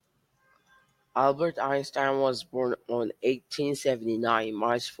Albert Einstein was born on 1879,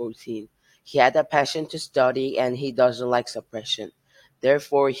 March 14. He had a passion to study and he doesn't like suppression.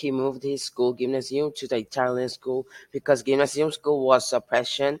 Therefore, he moved his school gymnasium to the Italian school because gymnasium school was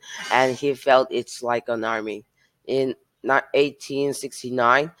suppression and he felt it's like an army. In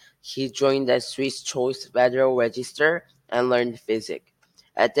 1869, he joined the Swiss Choice Federal Register and learned physics.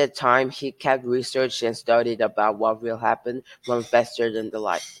 At that time, he kept research and studied about what will happen when faster than the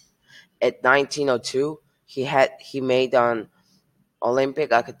light. At 1902, he made an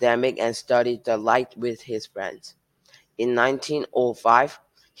Olympic academic and studied the light with his friends. In 1905,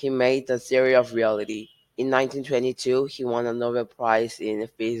 he made the theory of reality. In 1922, he won a Nobel Prize in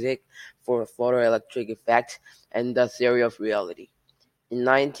physics for photoelectric effect and the theory of reality. In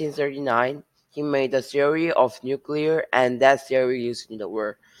 1939, he made the theory of nuclear and that theory used in the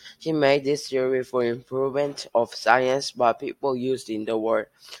war. He made this theory for improvement of science but people used in the war,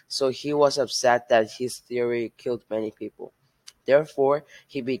 so he was upset that his theory killed many people. Therefore,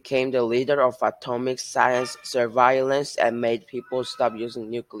 he became the leader of atomic science surveillance and made people stop using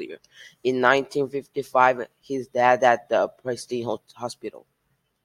nuclear. In 1955, he died at the Prestige Hospital.